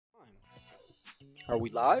Are we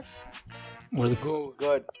live? We're the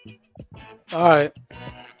Good. All right.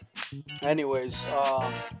 Anyways,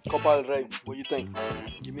 Copa del Rey, what do you think?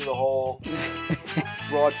 Give me the whole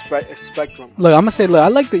broad spectrum. Look, I'm gonna say, look, I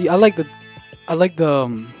like the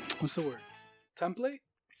what's the word? Template?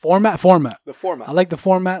 Format. The format. I like the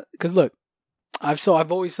format because look, I've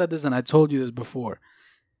always said this and I told you this before.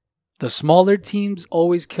 The smaller teams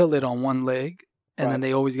always kill it on one leg, and then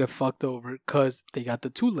they always get fucked over because they got the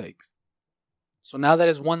two legs. So now that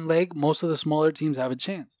it's one leg, most of the smaller teams have a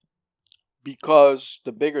chance. Because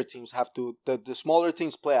the bigger teams have to, the smaller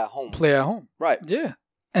teams play at home. Right. Yeah.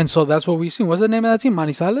 And so that's what we've seen. What's the name of that team?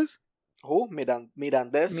 Manizales? Who?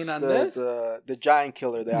 Mirandes? The giant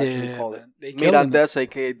killer, they actually call it. Mirandes,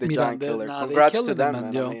 a.k.a. the giant killer. Nah, Congrats to them,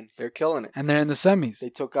 man. Yo. I mean, they're killing it. And they're in the semis. They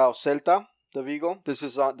took out Celta de Vigo. This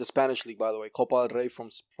is the Spanish league, by the way. Copa del Rey from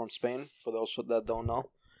Spain, for those that don't know.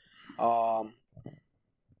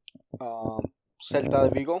 Celta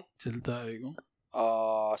de Vigo.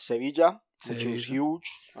 Sevilla, which was huge.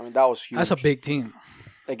 I mean, that was huge. That's a big team.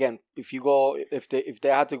 Again, if they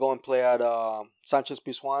had to go and play at Sanchez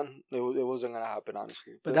Pizjuan, it wasn't gonna happen,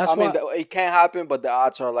 honestly. But that's why it can happen, but the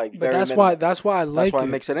odds are like very minimal. That's why I like it. That's why it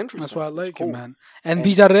makes it interesting. That's why I like cool. it, man. And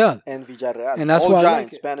Villarreal. And that's all why giants, I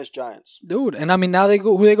like it. Spanish giants. Dude, and I mean now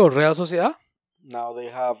who they go? Real Sociedad? Now they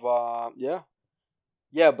have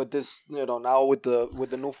Yeah, but this, now with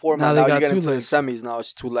the new format, now you get two into legs. the semis. Now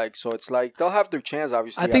it's 2 legs, so it's like they'll have their chance.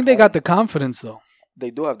 Obviously, I think they got the confidence though. They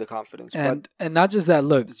do have the confidence, and not just that.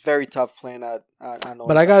 Look, it's very tough playing at.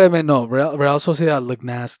 But I gotta admit, no, Real Sociedad looked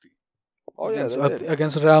nasty. Oh yeah,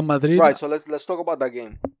 against Real Madrid. Right. So let's talk about that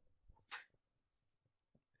game.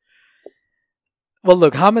 Well,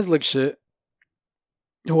 look, James looked shit.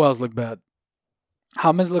 Who else looked bad?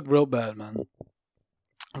 James looked real bad, man.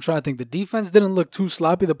 I'm trying to think. The defense didn't look too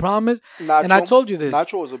sloppy. The problem is, Nacho, and I told you this.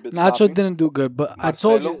 Nacho was a bit Nacho sloppy. didn't do good, but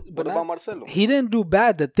Marcelo, I told you. What about Marcelo? He didn't do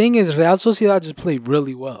bad. The thing is, Real Sociedad just played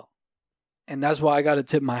really well. And that's why I got to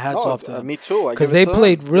tip my hats off to them. Me too. Because they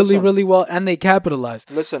played really well, and they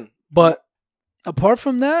capitalized. Listen. But apart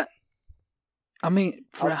from that, I mean,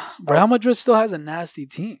 Real Madrid still has a nasty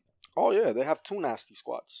team. Oh, yeah. They have 2 nasty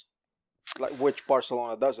squads. Like which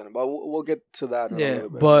Barcelona doesn't, but we'll get to that. Yeah,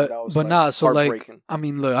 but nah. So like, I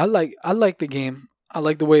mean, look, I like the game. I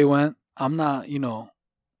like the way it went. I'm not,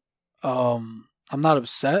 I'm not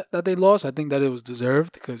upset that they lost. I think that it was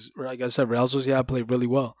deserved because, like I said, Real Sociedad played really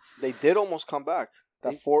well. They did almost come back.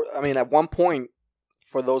 At one point,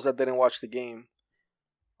 for those that didn't watch the game,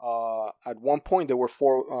 at one point they were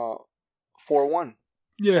 4-1.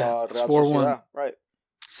 Yeah, Real 4-1. Sociedad, right.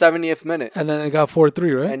 70th minute. And then it got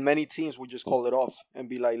 4-3, right? And many teams would just call it off and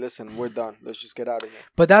be like, listen, we're done. Let's just get out of here.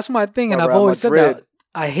 But that's my thing, and I've Real always said Madrid, that.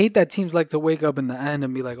 I hate that teams like to wake up in the end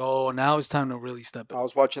and be like, oh, now it's time to really step in. I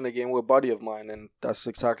was watching the game with a buddy of mine, and that's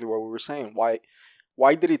exactly what we were saying. Why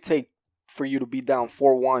did it take for you to be down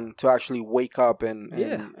 4-1 to actually wake up and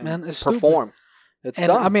it's perform? Stupid. It's and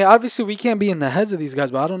dumb. I mean, obviously, we can't be in the heads of these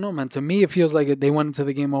guys, but I don't know, man. To me, it feels like they went into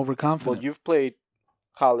the game overconfident. Well, you've played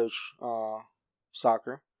college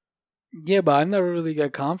soccer. Yeah, but I never really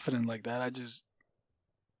got confident like that.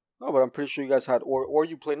 No, but I'm pretty sure you guys had, or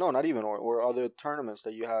you played, no, not even, or other tournaments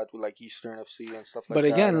that you had with like Eastern FC and stuff like that. But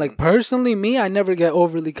again, like personally, me, I never get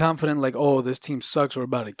overly confident like, oh, this team sucks, we're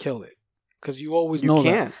about to kill it. Because you always know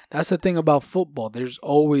that. That's the thing about football. There's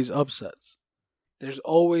always upsets. There's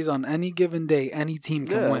always, on any given day, any team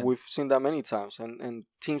can win. Yeah, we've seen that many times. And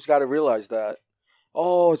teams got to realize that,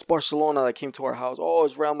 oh, it's Barcelona that came to our house. Oh,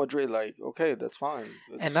 it's Real Madrid. Like, okay, that's fine.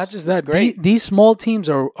 And not just that, these small teams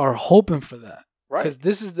are hoping for that. Right. Because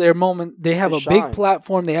this is their moment. They have a big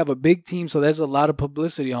platform. They have a big team, so there's a lot of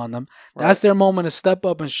publicity on them. Right. That's their moment to step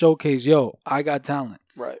up and showcase, yo, I got talent.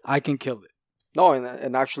 Right. I can kill it. No,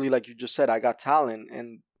 and actually, like you just said, I got talent,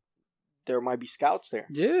 and there might be scouts there.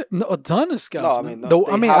 Yeah, no, a ton of scouts. No,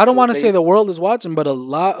 I mean, I don't want to say the world is watching, but a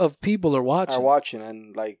lot of people are watching.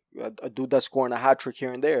 And like a dude that's scoring a hat trick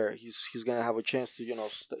here and there, he's gonna have a chance to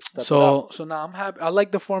step it up. So now I'm happy. I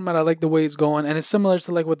like the format. I like the way it's going, and it's similar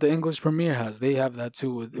to like what the English Premier has. They have that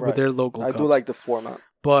too with their local. I do like the format,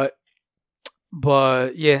 but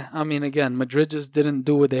yeah, I mean, again, Madrid just didn't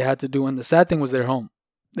do what they had to do, and the sad thing was they're home.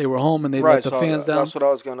 They were home and they let the fans down. That's what I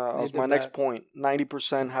was my next point.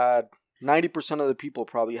 90% of the people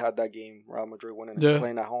probably had that game. Real Madrid winning,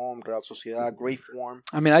 playing at home. Real Sociedad, great form.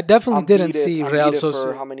 I mean, I definitely didn't see Real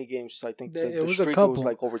Sociedad. How many games? I think it was streak a couple. was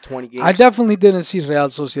like over 20 games. I definitely didn't see Real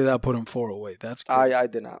Sociedad put them 4 away. That's crazy. I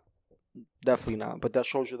did not. Definitely not. But that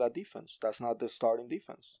shows you that defense. That's not the starting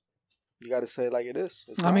defense. You got to say it like it is.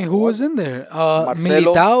 I mean, who was in there?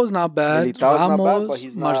 Militao's not bad. Militao's Ramos, not bad, but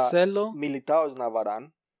he's not. Marcelo. Militao is not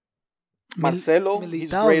Varane. Marcelo,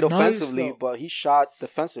 he's great offensively, but he shot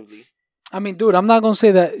defensively. I mean, dude, I'm not gonna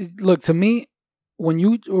say that. Look, to me, when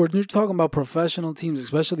you're talking about professional teams,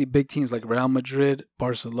 especially big teams like Real Madrid,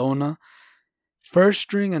 Barcelona, first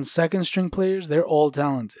string and second string players, they're all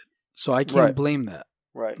talented. So I can't blame that.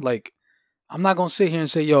 Right. Like, I'm not gonna sit here and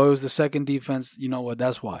say, "Yo, it was the second defense." You know what?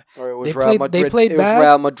 That's why. Or it was Real Madrid. They played bad. It was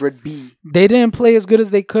Real Madrid B. They didn't play as good as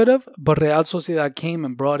they could have, but Real Sociedad came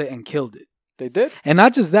and brought it and killed it. They did. And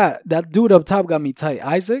not just that. That dude up top got me tight.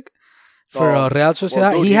 Isaac, for Real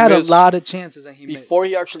Sociedad, well, dude, he had a lot of chances and he missed. Before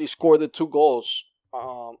he actually scored the 2 goals,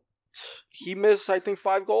 he missed, I think,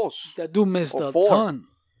 5 goals. That dude missed a ton.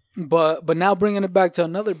 But now bringing it back to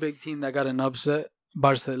another big team that got an upset,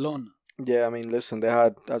 Barcelona. Yeah, I mean, listen, they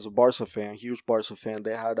had, as a Barca fan, huge Barca fan,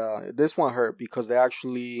 they had, this one hurt because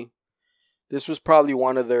this was probably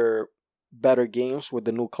one of their better games with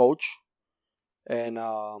the new coach. And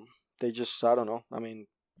they just, I don't know. I mean,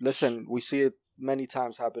 listen, we see it many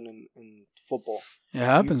times happen in football. It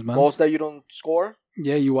happens, man. Goals that you don't score.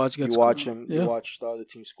 Yeah, you watch the other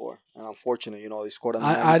team score. And unfortunately, they scored on the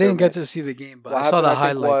I didn't get to see the game, but I saw the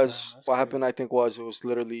highlights. What happened, I think, was it was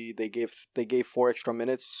literally they gave 4 extra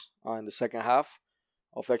minutes in the second half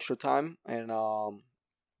of extra time. And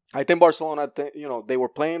I think Barcelona, they were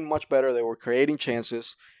playing much better. They were creating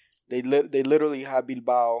chances. They literally had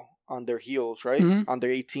Bilbao on their heels, right? Mm-hmm. On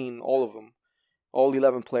their 18, all of them. All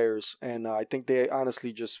 11 players. And I think they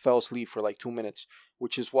honestly just fell asleep for like 2 minutes,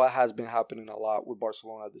 which is what has been happening a lot with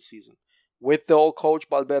Barcelona this season. With the old coach,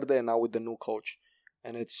 Valverde, and now with the new coach.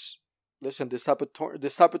 And it's, listen, this type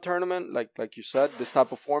of tournament, like you said, this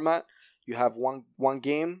type of format, you have one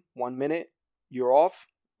game, 1 minute, you're off,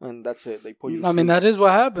 and that's it. They put you to sleep. That is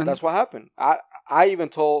what happened. That's what happened. I even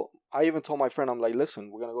told my friend, I'm like, listen,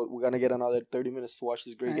 we're gonna get another 30 minutes to watch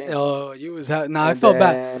this great game. Oh, you was I felt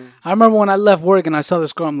bad. I remember when I left work and I saw the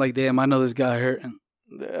score, I'm like, damn, I know this guy hurt.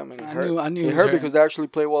 I mean, I knew it hurt because they actually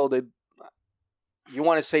play well. You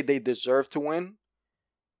want to say they deserve to win,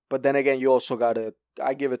 but then again, you also gotta.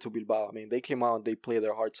 I give it to Bilbao. I mean, they came out and they played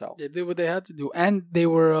their hearts out. They did what they had to do, and they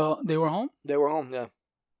were home. They were home, yeah.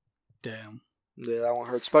 Damn. Yeah, that one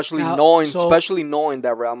hurt, especially knowing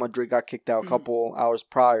that Real Madrid got kicked out a couple hours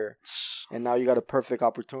prior, and now you got a perfect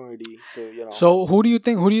opportunity to. So who do you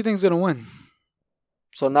think is gonna win?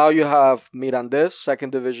 So now you have Mirandés,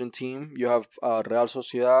 second division team. You have Real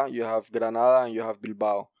Sociedad. You have Granada, and you have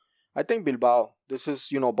Bilbao. I think Bilbao. This is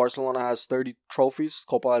Barcelona has 30 trophies,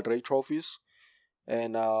 Copa del Rey trophies,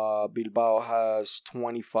 and Bilbao has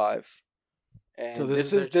 25. And so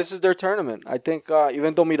this is their tournament. I think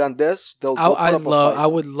even though Mirandés, I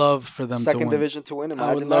would love for them second division to win.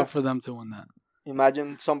 I would love for them to win that.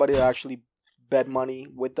 Imagine somebody that actually bet money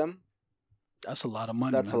with them. That's a lot of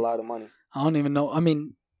money. That's a lot of money. I don't even know. I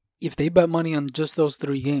mean, if they bet money on just those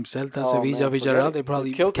 3 games, Celta, Sevilla, Villarreal, they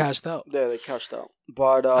probably cashed out. Yeah, they cashed out.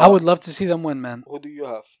 But I would love to see them win, man. Who do you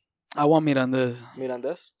have? I want Mirandés.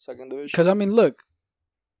 Mirandés, second division. Because I mean, look,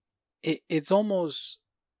 it almost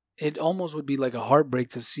would be like a heartbreak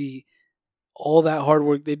to see all that hard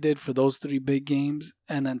work they did for those 3 big games,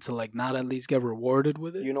 and then to not at least get rewarded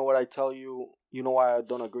with it. You know what I tell you? You know why I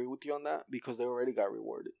don't agree with you on that? Because they already got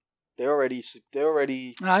rewarded. They already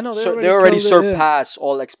surpassed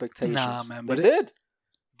all expectations. Nah, man, but they did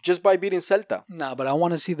just by beating Celta. Nah, but I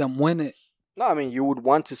want to see them win it. No, I mean you would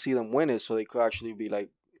want to see them win it so they could actually be like.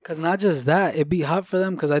 Because not just that, it'd be hot for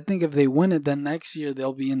them. Because I think if they win it, then next year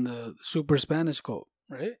they'll be in the Super Spanish Cup,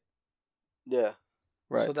 right? Yeah,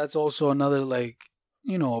 right. So that's also another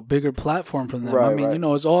a bigger platform for them. Right, I mean,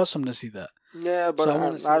 it's awesome to see that. Yeah, but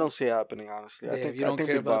I don't see it happening, honestly. Yeah, I think you don't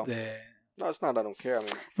care about that. No, it's not I don't care. I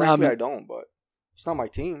mean, frankly, I don't, but it's not my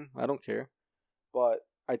team. I don't care. But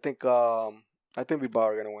I think Bilbao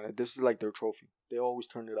are going to win it. This is like their trophy. They always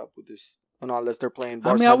turn it up with this. Unless they're playing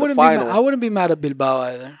Barca in the final. I wouldn't be mad at Bilbao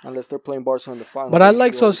either. Unless they're playing Barca in the final. But I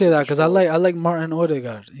like Sociedad because I like Martin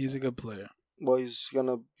Odegaard. He's a good player. Well, he's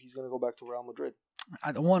gonna go back to Real Madrid.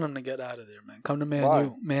 I don't want him to get out of there, man. Come to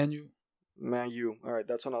Man U. Man U. All right,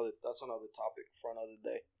 that's another topic for another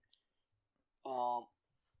day.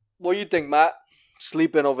 What do you think, Matt?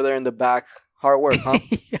 Sleeping over there in the back. Hard work, huh?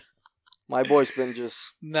 Yeah. My boy's been just...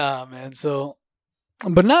 Nah, man.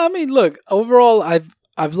 But I mean, look, overall,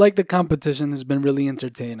 I've liked the competition. It's been really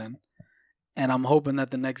entertaining. And I'm hoping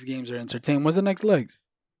that the next games are entertaining. What's the next legs?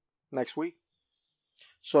 Next week.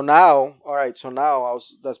 So now,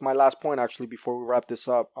 that's my last point, actually, before we wrap this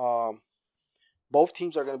up. Both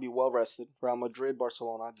teams are going to be well-rested. Real Madrid,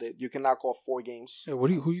 Barcelona. You can knock off 4 games. Hey, who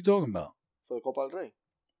are you talking about? For the Copa del Rey.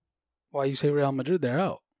 Why you say Real Madrid? They're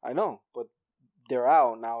out. I know, but they're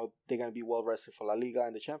out. Now they're gonna be well rested for La Liga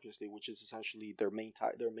and the Champions League, which is essentially their main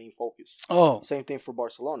focus. Oh, Same thing for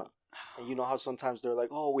Barcelona. And you know how sometimes they're like,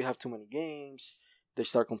 oh, we have too many games. They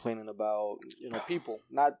start complaining about people,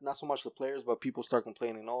 not so much the players, but people start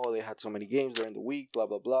complaining. Oh, they had so many games during the week, blah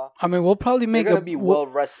blah blah. I mean, we'll probably make they're gonna be well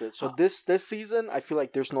rested. So this season, I feel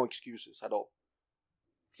like there's no excuses at all.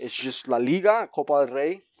 It's just La Liga, Copa del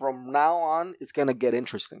Rey. From now on, it's gonna get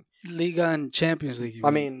interesting. Liga and Champions League.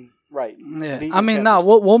 Right. Yeah. Liga,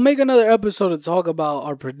 we'll make another episode to talk about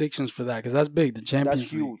our predictions for that because that's big. The Champions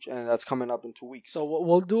League. That's huge, and that's coming up in 2 weeks. So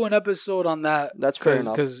we'll do an episode on that. That's fair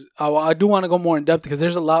enough. Because I do want to go more in depth because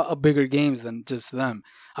there's a lot of bigger games than just them.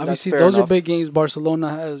 Obviously, those are big games. Barcelona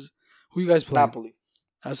has. Who you guys play? Napoli.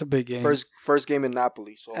 That's a big game. First game in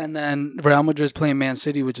Napoli. So. And then Real Madrid's playing Man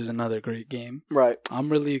City, which is another great game. Right. I'm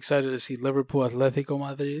really excited to see Liverpool, Atletico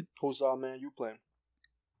Madrid. Who's Man you playing?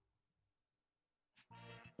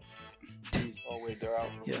 Oh wait, they're out.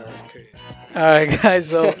 Yeah, that's crazy. All right, guys.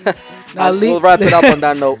 So now we'll wrap it up on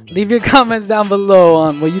that note. Leave your comments down below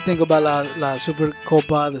on what you think about La Super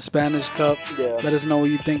Copa, the Spanish Cup. Yeah. Let us know what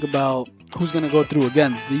you think about who's gonna go through.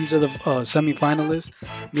 Again, these are the semi-finalists: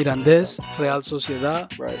 Mirandés, Real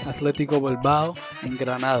Sociedad, right. Atlético Bilbao, and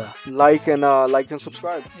Granada. Like and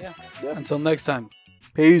subscribe. Yeah. Until next time.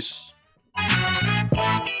 Peace.